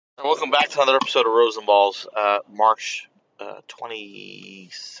Welcome back to another episode of Rosenballs, March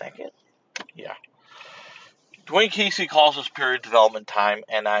 22nd. Yeah. Dwayne Casey calls this period development time,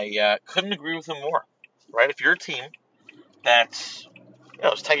 and I couldn't agree with him more. Right? If you're a team that's,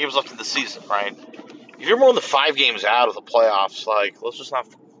 it's 10 games left in the season, right? If you're more than 5 games out of the playoffs, let's just not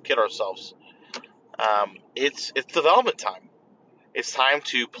kid ourselves. It's development time. It's time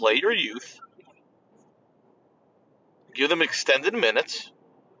to play your youth, give them extended minutes,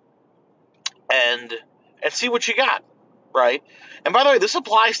 and see what you got, right? And by the way, this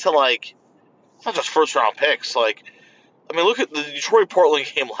applies to not just first round picks. Look at the Detroit Portland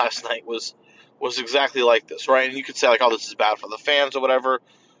game last night was exactly like this, right? And you could say oh, this is bad for the fans or whatever.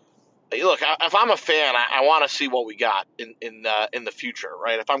 Look, if I'm a fan, I want to see what we got in the future,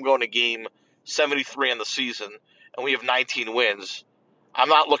 right? If I'm going to game 73 in the season and we have 19 wins, I'm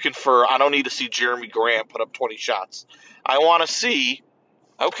not looking for. I don't need to see Jeremy Grant put up 20 shots. I want to see.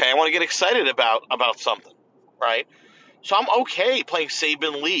 Okay, I want to get excited about something, right? So I'm okay playing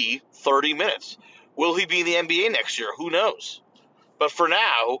Saben Lee 30 minutes. Will he be in the NBA next year? Who knows? But for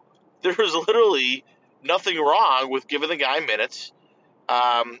now, there is literally nothing wrong with giving the guy minutes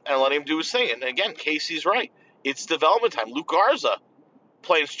and letting him do his thing. And again, Casey's right. It's development time. Luke Garza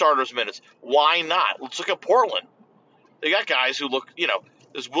playing starters minutes. Why not? Let's look at Portland. They got guys who look,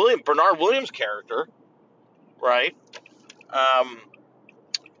 this Bernard Williams character, right?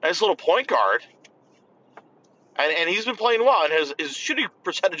 Nice little point guard. And he's been playing well, and his shooting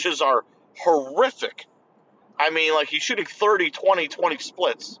percentages are horrific. He's shooting 30, 20, 20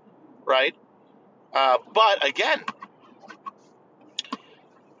 splits, right? But again,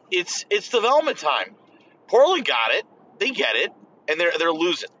 it's development time. Portland got it, they get it, and they're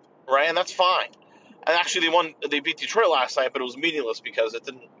losing, right? And that's fine. And actually, they beat Detroit last night, but it was meaningless because it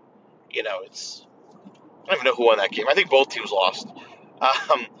didn't, I don't even know who won that game. I think both teams lost.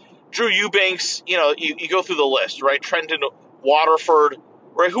 Drew Eubanks, you go through the list, right? Trenton, Waterford,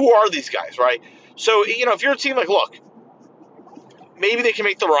 right? Who are these guys, right? So, if you're a team look, maybe they can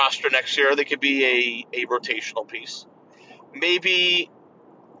make the roster next year. They could be a rotational piece. Maybe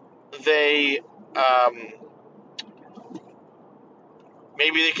they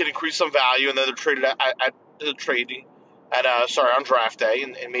can increase some value, and then they're traded on draft day,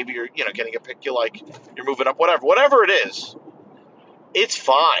 and maybe you're getting a pick you like, you're moving up, whatever it is, it's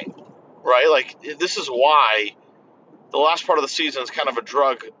fine, right? This is why the last part of the season is kind of a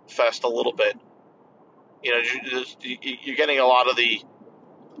drug fest a little bit. You're getting a lot of the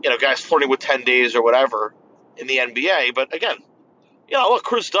guys flirting with 10 days or whatever in the NBA, but again, look,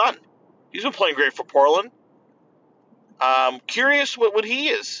 Chris Dunn, he's been playing great for Portland. Curious what he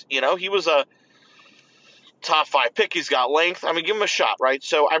is. He was a top 5 pick. He's got length. Give him a shot, right?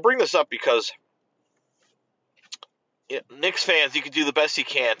 So I bring this up because Knicks fans, you can do the best you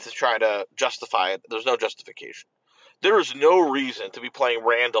can to try to justify it. There's no justification. There is no reason to be playing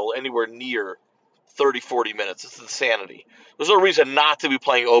Randall anywhere near 30, 40 minutes. It's insanity. There's no reason not to be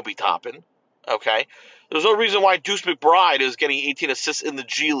playing Obi Toppin, okay? There's no reason why Deuce McBride is getting 18 assists in the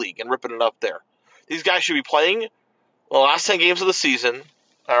G League and ripping it up there. These guys should be playing the last 10 games of the season,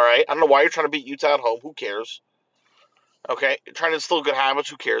 all right? I don't know why you're trying to beat Utah at home. Who cares? Okay? You're trying to instill good habits.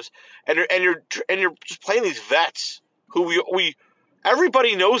 Who cares? And you're just playing these vets who we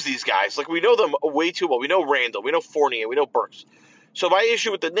everybody knows these guys. We know them way too well. We know Randall. We know Fournier. We know Burks. So my issue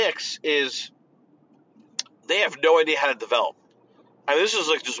with the Knicks is they have no idea how to develop. This is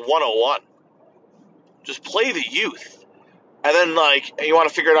just 101. Just play the youth. And then, you want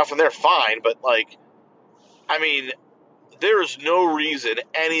to figure it out from there, fine. But, there is no reason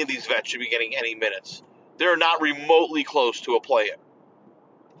any of these vets should be getting any minutes. They're not remotely close to a play-in.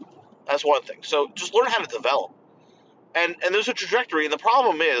 That's one thing. So just learn how to develop. And there's a trajectory. And the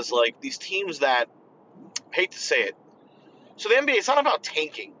problem is, these teams that, I hate to say it, so the NBA, it's not about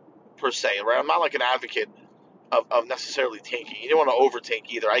tanking, per se, right? I'm not an advocate of necessarily tanking. You don't want to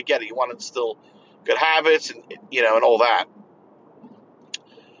over-tank either. I get it. You want to instill good habits and, and all that.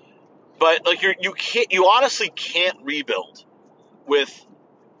 But, you honestly can't rebuild with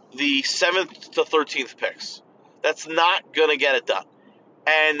the 7th to 13th picks. That's not going to get it done.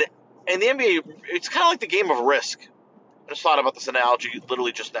 And in the NBA, it's kind of like the game of Risk. I just thought about this analogy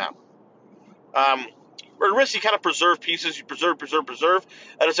literally just now. Where in Risk, you kind of preserve pieces. You preserve.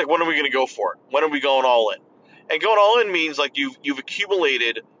 And it's when are we going to go for it? When are we going all in? And going all in means, you've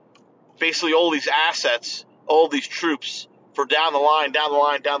accumulated basically all these assets, all these troops, for down the line, and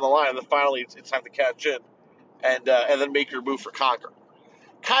then finally it's time to catch in, and then make your move for conquer.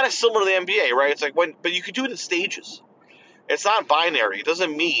 Kind of similar to the NBA, right? It's but you can do it in stages. It's not binary. It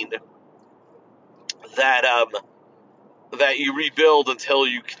doesn't mean that that you rebuild until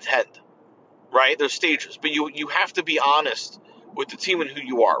you contend, right? There's stages, but you have to be honest with the team and who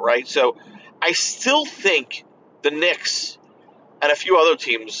you are, right? So I still think the Knicks and a few other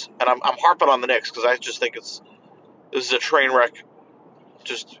teams, and I'm harping on the Knicks because I just think this is a train wreck.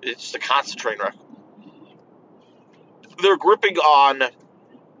 It's a constant train wreck. They're gripping on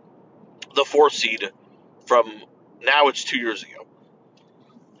the 4th seed from now it's 2 years ago,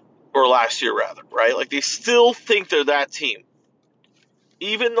 or last year rather, right? Like they still think they're that team.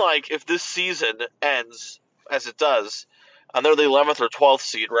 Even like if this season ends as it does, and they're the 11th or 12th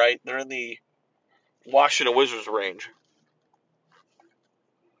seed, right? They're in the Washington Wizards range.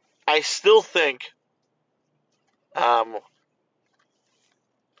 I still think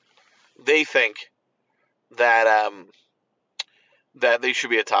they think that that they should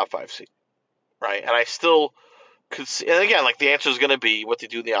be a top 5 seed, right? And I still could see, and again, like the answer is going to be what they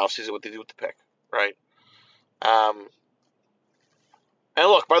do in the offseason, what they do with the pick, right? And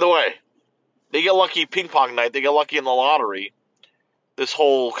look, by the way, they get lucky ping pong night, they get lucky in the lottery. This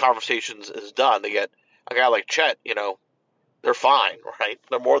whole conversation is done. They get a guy like Chet, they're fine, right?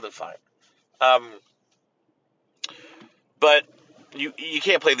 They're more than fine. But you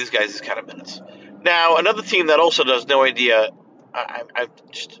can't play these guys these kind of minutes. Now, another team that also does no idea, I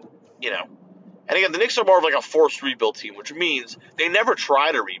just, and again, the Knicks are more of like a forced rebuild team, which means they never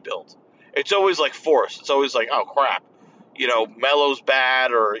try to rebuild. It's always like forced. It's always like, oh crap, Melo's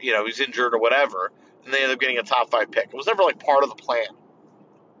bad or he's injured or whatever, and they end up getting a top 5 pick. It was never like part of the plan.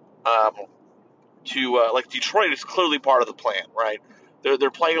 Like Detroit is clearly part of the plan, right?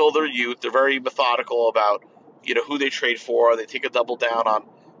 They're playing all their youth. They're very methodical about who they trade for. They take a double down on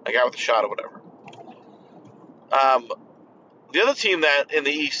a guy with a shot or whatever. The other team that in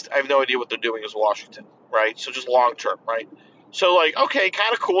the East, I have no idea what they're doing is Washington, right? So just long term, right? So like, okay,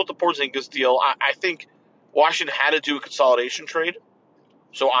 kind of cool with the Porzingis deal. I think Washington had to do a consolidation trade,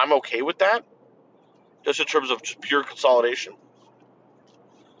 so I'm okay with that. Just in terms of just pure consolidation,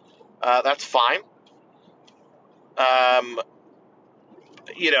 that's fine.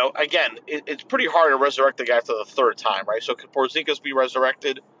 Again, it's pretty hard to resurrect the guy for the 3rd time, right? So could Porzingis be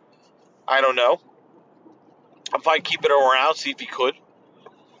resurrected? I don't know. I'm fine keeping him around, see if he could.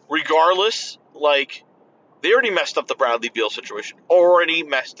 Regardless, like, they already messed up the Bradley Beal situation. Already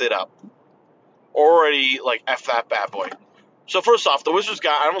messed it up. Already, like, F that bad boy. So first off, the Wizards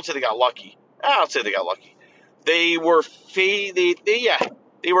I don't say they got lucky. I don't say they got lucky. They were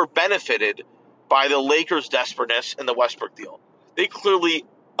they were benefited by the Lakers' desperateness in the Westbrook deal. They clearly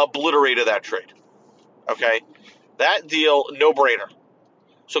obliterated that trade. Okay? That deal, no-brainer.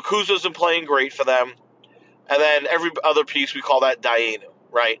 So Kuzma isn't playing great for them. And then every other piece, we call that Dianu,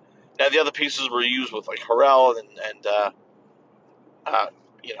 right? Now, the other pieces were used with, like, Harrell, and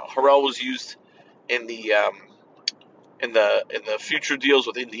Harrell was used in the future deals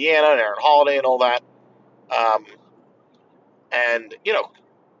with Indiana and Aaron Holiday and all that. And,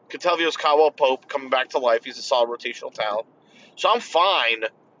 Kentavious Caldwell-Pope coming back to life. He's a solid rotational talent. So I'm fine.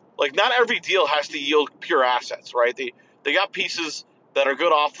 Like, not every deal has to yield pure assets, right? They got pieces that are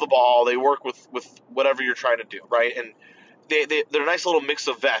good off the ball. They work with whatever you're trying to do, right? And they're a nice little mix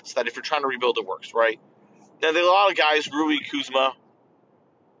of vets that if you're trying to rebuild, it works, right? Now, there are a lot of guys, Rui, Kuzma.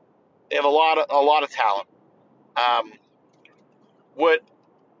 They have a lot of talent. What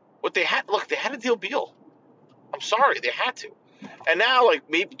they had, look, they had to deal Beal. I'm sorry, they had to. And now, like,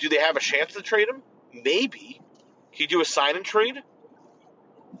 maybe, do they have a chance to trade him? Maybe. Can you do a sign and trade?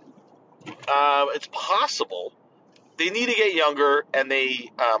 It's possible. They need to get younger, and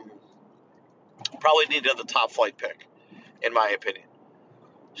they probably need another top flight pick, in my opinion.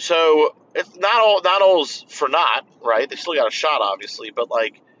 So it's not all's for naught, right? They still got a shot, obviously, but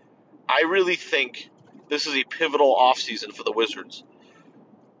like, I really think this is a pivotal offseason for the Wizards.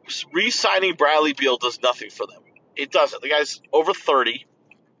 Re-signing Bradley Beal does nothing for them. It doesn't. The guy's over 30.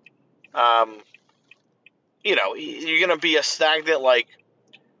 You're going to be a stagnant, like,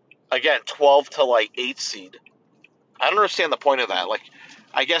 again, 12 to, like, 8 seed. I don't understand the point of that. Like,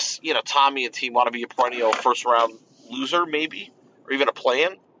 I guess, Tommy and team want to be a perennial first-round loser, maybe, or even a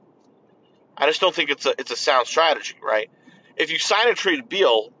play-in. I just don't think it's a sound strategy, right? If you sign and trade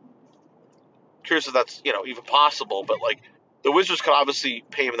Beal, curious if that's, even possible, but, like, the Wizards could obviously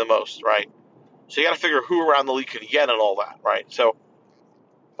pay him the most, right? So you got to figure who around the league can get and all that, right? So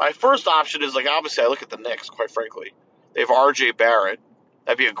my first option is, like, obviously I look at the Knicks, quite frankly. They have R.J. Barrett.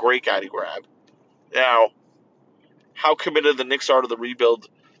 That'd be a great guy to grab. Now, how committed the Knicks are to the rebuild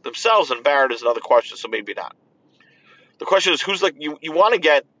themselves, and Barrett is another question, so maybe not. The question is, who's, like, you want to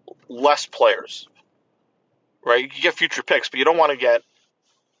get less players, right? You can get future picks, but you don't want to get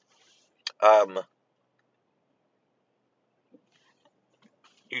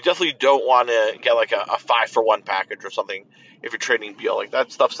You definitely don't want to get like a 5-for-1 package or something if you're trading Beal. Like,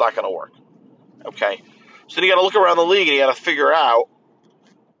 that stuff's not going to work. Okay? So then you got to look around the league and you got to figure out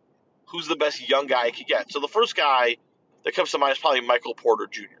who's the best young guy you could get. So the first guy that comes to mind is probably Michael Porter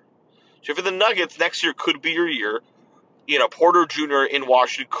Jr. So for the Nuggets, next year could be your year. Porter Jr. in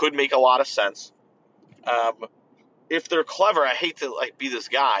Washington could make a lot of sense. If they're clever, I hate to be this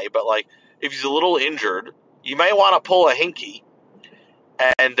guy, but if he's a little injured, you might want to pull a Hinkie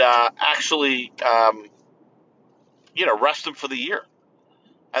and actually rest him for the year,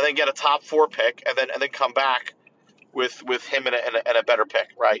 and then get a top 4 pick, and then come back with him and a better pick,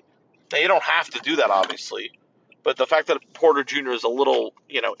 right? Now you don't have to do that, obviously, but the fact that Porter Jr. is a little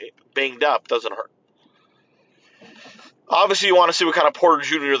banged up doesn't hurt. Obviously, you want to see what kind of Porter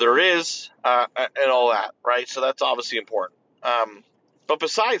Jr. there is, and all that, right? So that's obviously important. But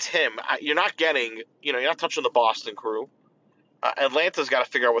besides him, you're not getting, you're not touching the Boston crew. Atlanta's got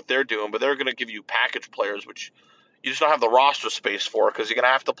to figure out what they're doing, but they're going to give you package players, which you just don't have the roster space for, because you're going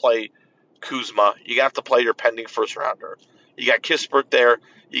to have to play Kuzma. You're going to have to play your pending first rounder. You got Kispert there.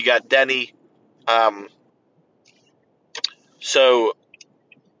 You got Denny. So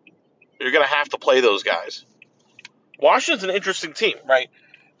you're going to have to play those guys. Washington's an interesting team, right?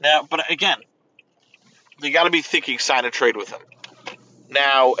 Now, but again, you got to be thinking sign a trade with him.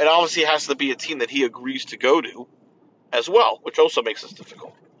 Now, it obviously has to be a team that he agrees to go to as well, which also makes this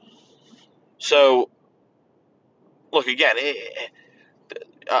difficult. So, look, again,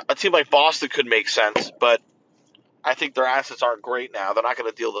 a team like Boston could make sense, but I think their assets aren't great now. They're not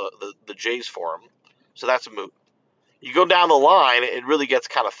going to deal the Jays for him, so that's a moot. You go down the line, it really gets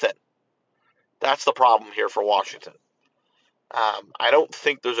kind of thin. That's the problem here for Washington. I don't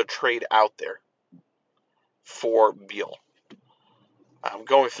think there's a trade out there for Beal. I'm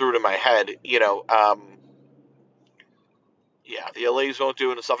going through it in my head, the LA's won't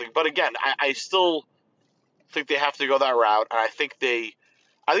do it or something. But again, I still think they have to go that route, and I think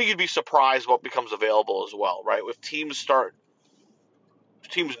you'd be surprised what becomes available as well, right? If teams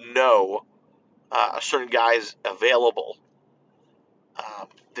know a certain guy's available,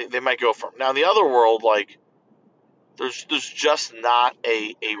 they might go for him. Now, in the other world, there's just not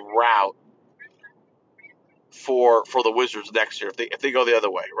a route for the Wizards next year if they go the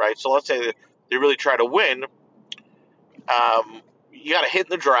other way, right? So let's say that they really try to win. You got to hit in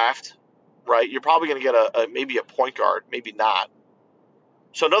the draft, right? You're probably going to get maybe a point guard, maybe not.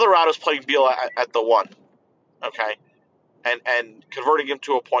 So another route is playing Beal at the 1, okay, and converting him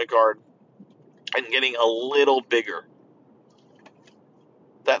to a point guard and getting a little bigger.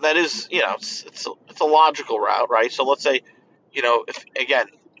 That is, it's a logical route, right? So let's say, if again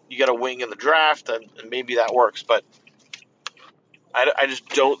you get a wing in the draft, and maybe that works, but I just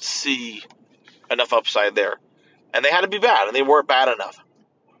don't see enough upside there. And they had to be bad, and they weren't bad enough.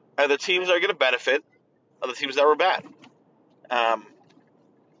 And the teams that are going to benefit are the teams that were bad,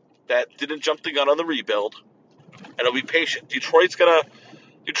 that didn't jump the gun on the rebuild, and it'll be patient. Detroit's gonna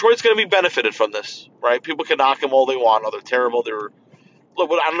be benefited from this, right? People can knock them all they want. Oh, they're terrible. I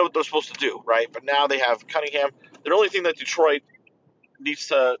don't know what they're supposed to do, right? But now they have Cunningham. The only thing that Detroit needs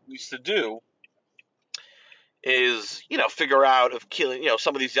to do is, figure out if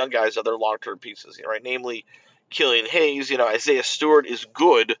some of these young guys are their long-term pieces, right? Namely, Killian Hayes. Isaiah Stewart is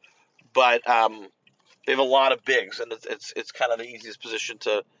good, but they have a lot of bigs, and it's kind of the easiest position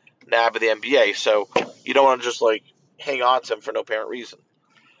to nab in the NBA. So you don't want to just hang on to him for no apparent reason.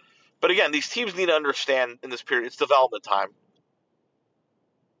 But again, these teams need to understand in this period it's development time,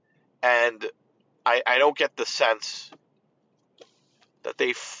 and I don't get the sense that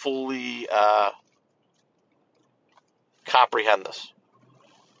they fully comprehend this,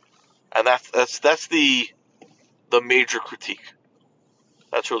 and that's the major critique.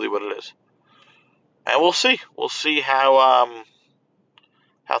 That's really what it is, and we'll see. We'll see how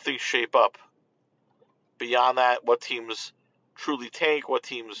things shape up. Beyond that, what teams truly tank, what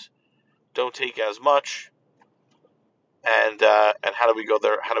teams don't take as much, and how do we go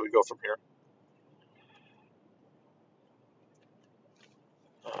there? How do we go from here?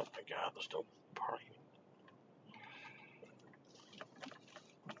 Oh my God, let's do